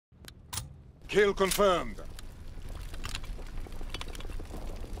Kill confirmed.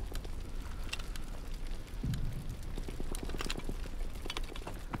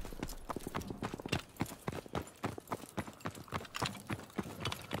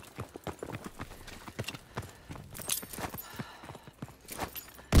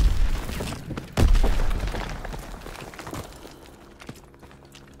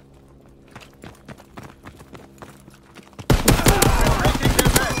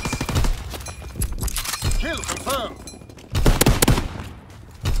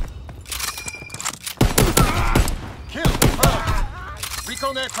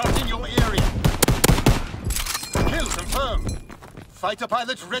 Aircraft in your area. Kill confirmed. Fighter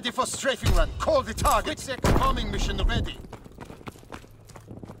pilot ready for strafing run. Call the target. Quick bombing mission ready.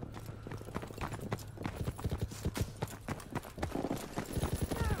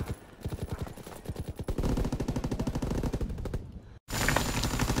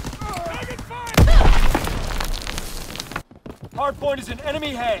 Hardpoint is in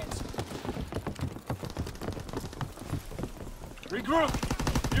enemy hands. Regroup.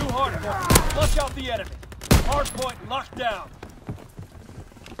 New hardpoint. Flush out the enemy. Hardpoint locked down.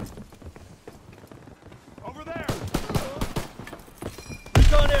 Over there.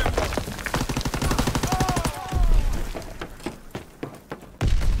 Recon airport.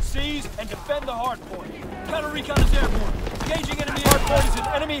 Seize and defend the hardpoint. Counter recon is airborne. Engaging enemy hardpoint is in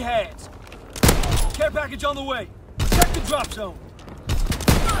enemy hands. Care package on the way. Protect the drop zone.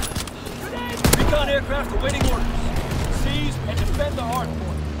 Recon aircraft awaiting orders. Seize and defend the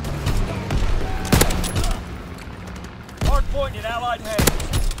hardpoint. Hardpoint in Allied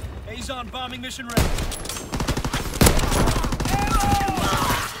hands. Azon bombing mission ready.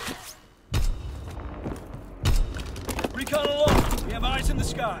 Recon aloft. We have eyes in the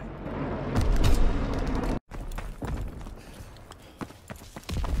sky.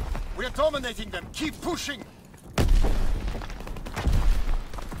 We're dominating them. Keep pushing.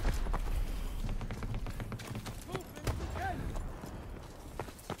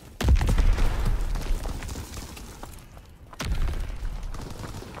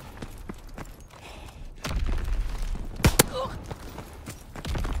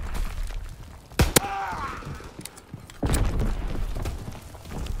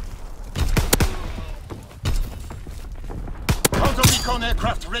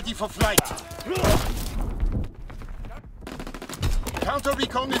 Aircraft ready for flight. Counter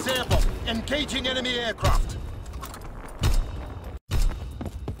recon is airborne. Engaging enemy aircraft.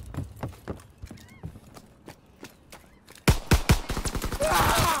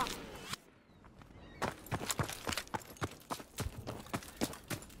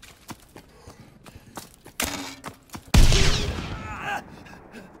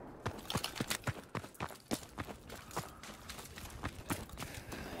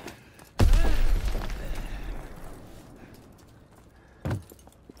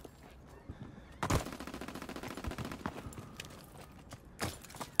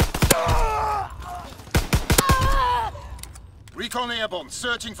 Recon airborne,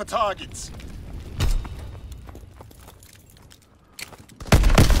 searching for targets.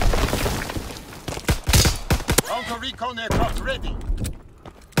 Counter recon aircraft ready.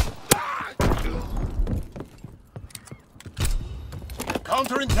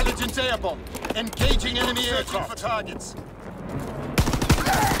 Counterintelligence airborne, engaging enemy aircraft for targets.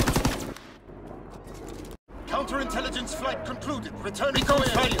 Counterintelligence flight concluded. Return recon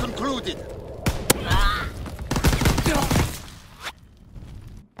flight concluded.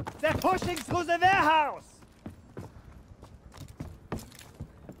 They're pushing through the warehouse!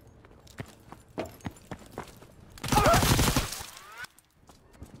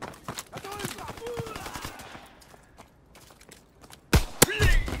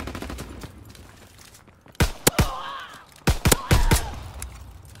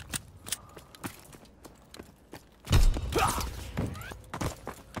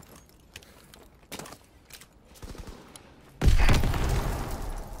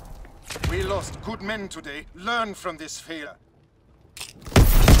 We lost good men today. Learn from this failure.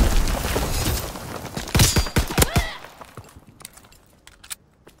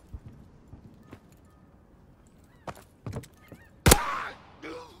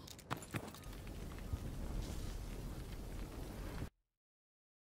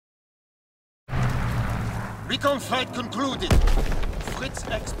 Recon flight concluded. Fritz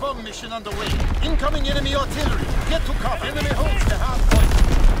X-bomb mission underway. Incoming enemy artillery. Get to cover. Enemy holds the hard point.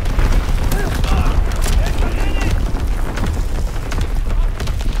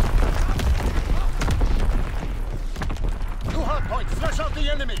 New hard point. Flush out the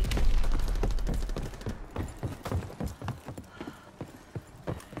enemy.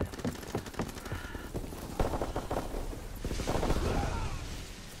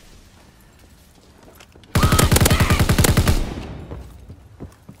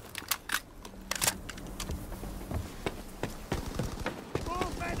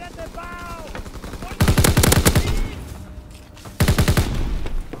 at the bow!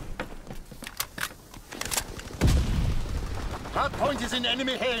 Hardpoint is in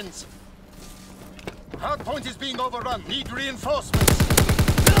enemy hands. Hardpoint is being overrun. Need reinforcements.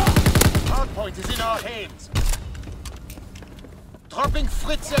 Hardpoint is in our hands. Dropping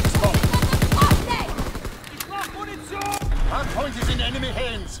Fritz X-bomb. Hardpoint is in enemy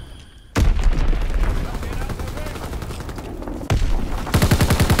hands.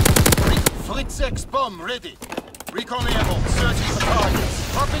 Fritz X-bomb ready. Recon airborne. Searching for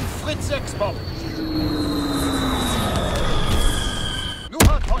targets. Dropping Fritz X-bomb. New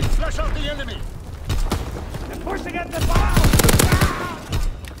hardpoint. Flush out the enemy. They're pushing at the bow!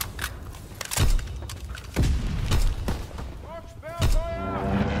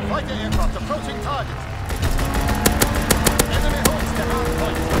 Fighter aircraft approaching target. Enemy holds the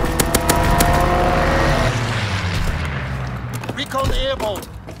hardpoint. Recon airborne.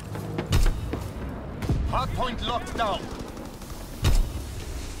 Hardpoint locked down.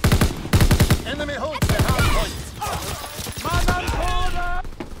 Enemy holds the hardpoint.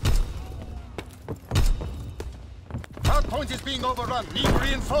 Hardpoint is being overrun. Need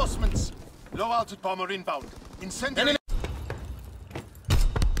reinforcements. Low altitude bomber inbound. Incendiary.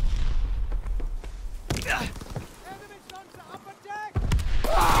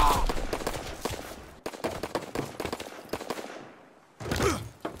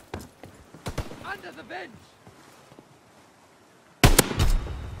 Under the bench!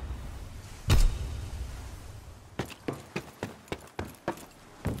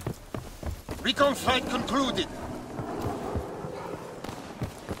 Recon flight concluded.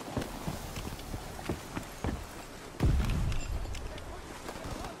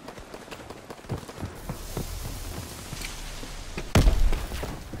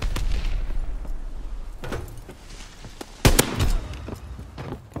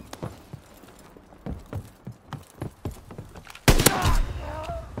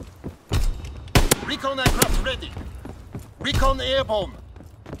 Recon aircraft ready. Recon airborne.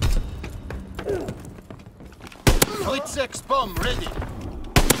 Fritz X-bomb ready.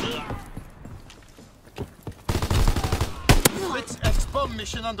 Fritz X-bomb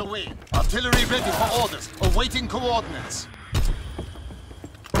mission underway. Artillery ready for orders. Awaiting coordinates.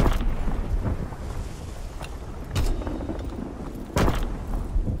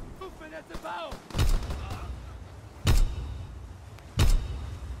 Movement at the bow!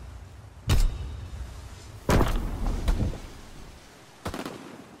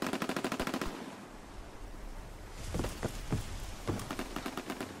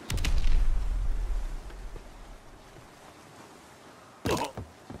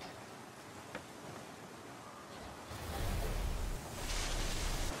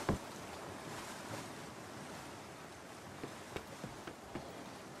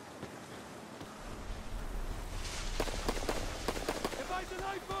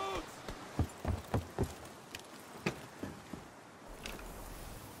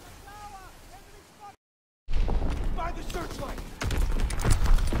 By the searchlight!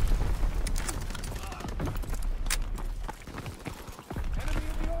 Enemy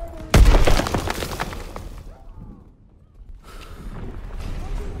in the armory!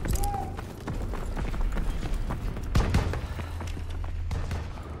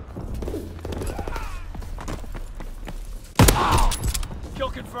 Kill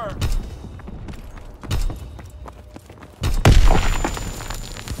confirmed.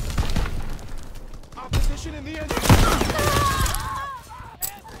 Opposition in the engine!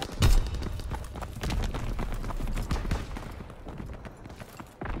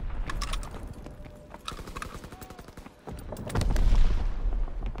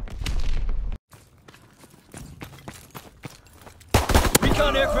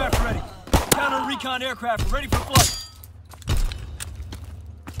 Recon aircraft ready. Counter recon aircraft ready for flight.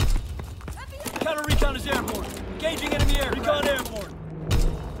 Counter recon is airborne. Engaging enemy air. Recon airborne.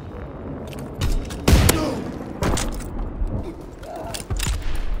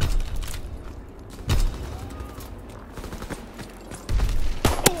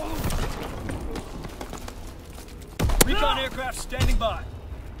 Recon aircraft standing by.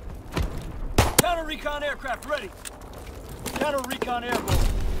 Counter recon aircraft ready. Counter recon airborne.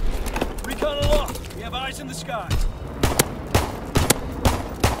 Recon aloft. We have eyes in the sky.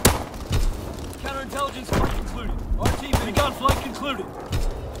 Counterintelligence flight concluded. RT recon flight concluded.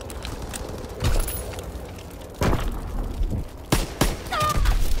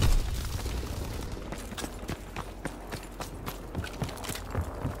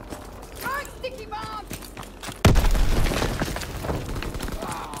 Sticky bomb!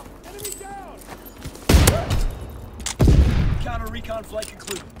 Counter recon Recon flight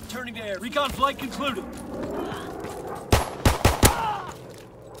concluded. Turning to air. Recon flight concluded.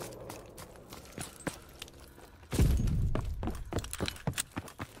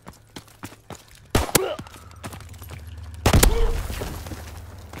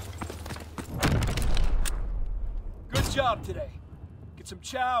 Good job today. Get some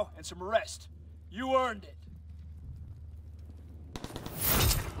chow and some rest. You earned it.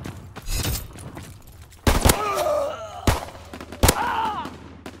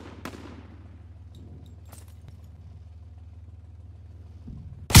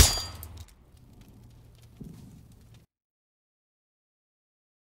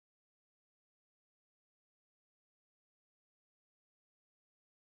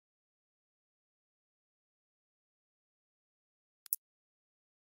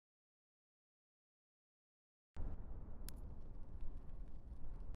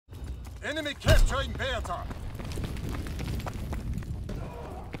 Enemy capturing Bertha.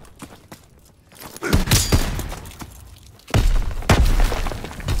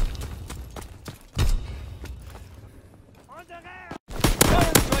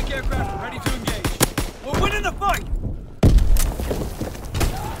 Counter-strike aircraft are ready to engage. We're winning the fight!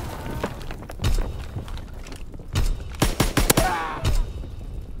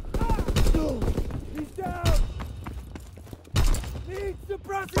 He's down! Need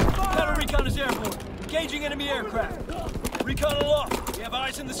suppressing fire! Counter-recon is airborne. Engaging enemy aircraft. Recon aloft. We have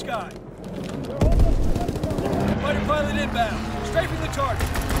eyes in the sky. Fighter pilot inbound. Strafing the target.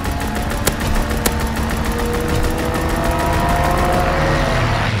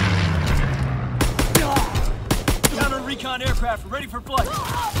 Counter-recon aircraft ready for flight.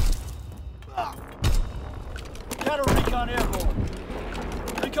 Counter-recon airborne.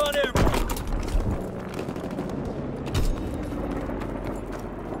 Recon airborne.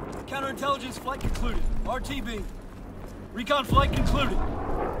 Counterintelligence flight concluded. RTB. Recon flight concluded.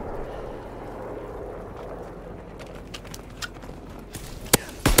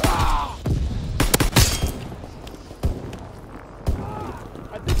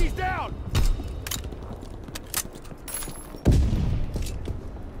 I think he's down!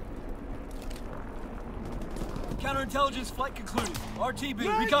 Counterintelligence flight concluded. RTB.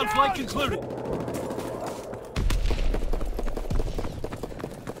 Man Recon down! flight concluded.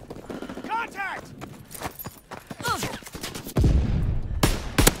 Contact!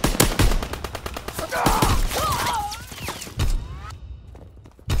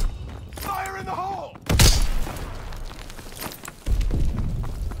 Fire in the hole!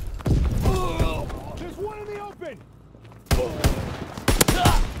 There's one in the open!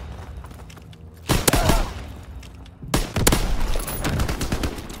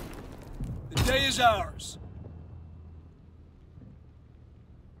 The day is ours.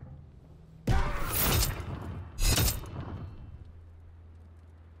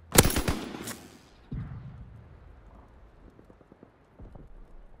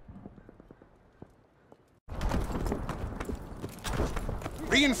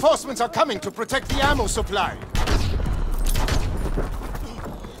 Reinforcements are coming to protect the ammo supply.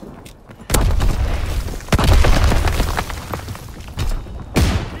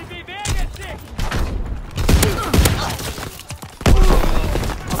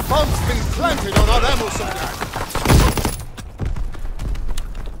 A bomb's been planted on our ammo supply.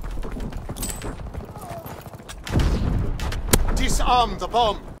 Disarm the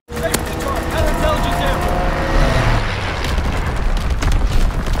bomb. Safety target. Counterintelligence airborne.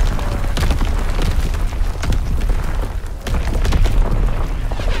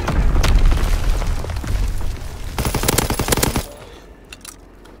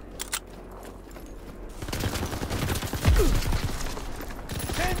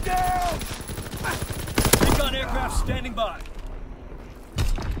 Pin down! Recon aircraft standing by.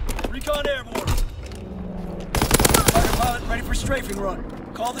 Recon airborne. Fighter pilot ready for strafing run.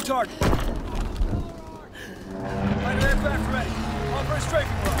 Call the target. Fighter aircraft ready. Call for a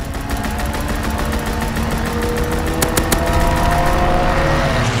strafing run.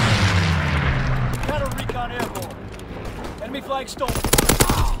 Counter recon airborne. Enemy flag stolen.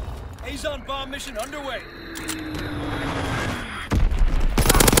 Azon bomb mission underway.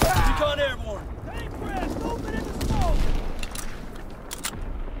 Recon airborne. Hey, Chris! Movement in the smoke!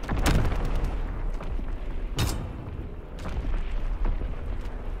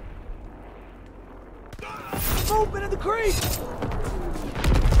 Movement in the creek!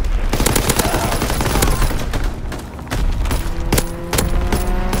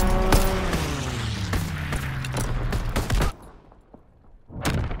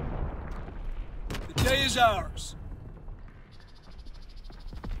 The day is ours.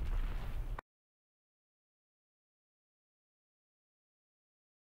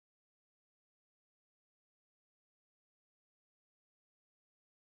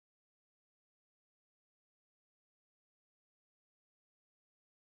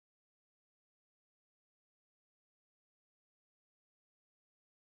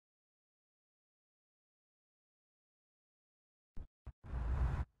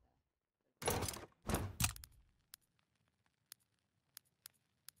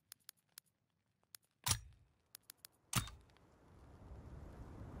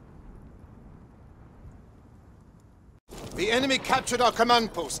 The enemy captured our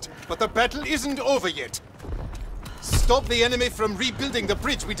command post, but the battle isn't over yet. Stop the enemy from rebuilding the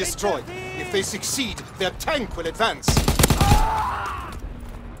bridge we destroyed. If they succeed, their tank will advance.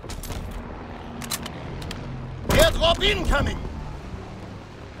 Airdrop incoming!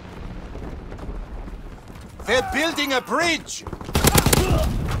 They're building a bridge!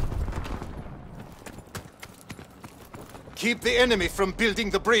 Keep the enemy from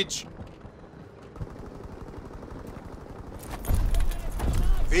building the bridge.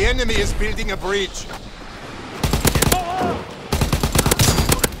 The enemy is building a bridge.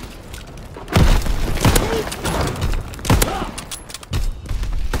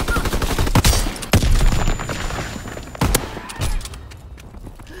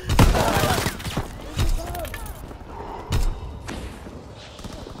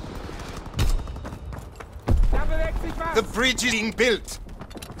 The bridge is being built.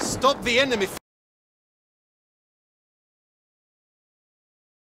 Stop the enemy.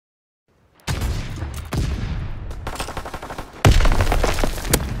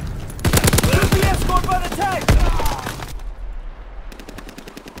 The escort by the tank!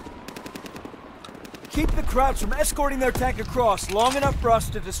 Keep the Krauts from escorting their tank across long enough for us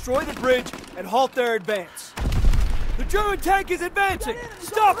to destroy the bridge and halt their advance. The German tank is advancing!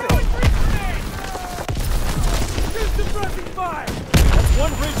 Stop it! Suppressing fire! That's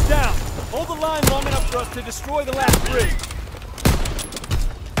one bridge down. Hold the line long enough for us to destroy the last bridge.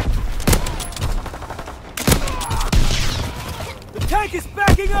 The tank is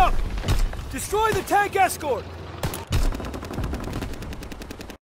backing up! Destroy the tank escort!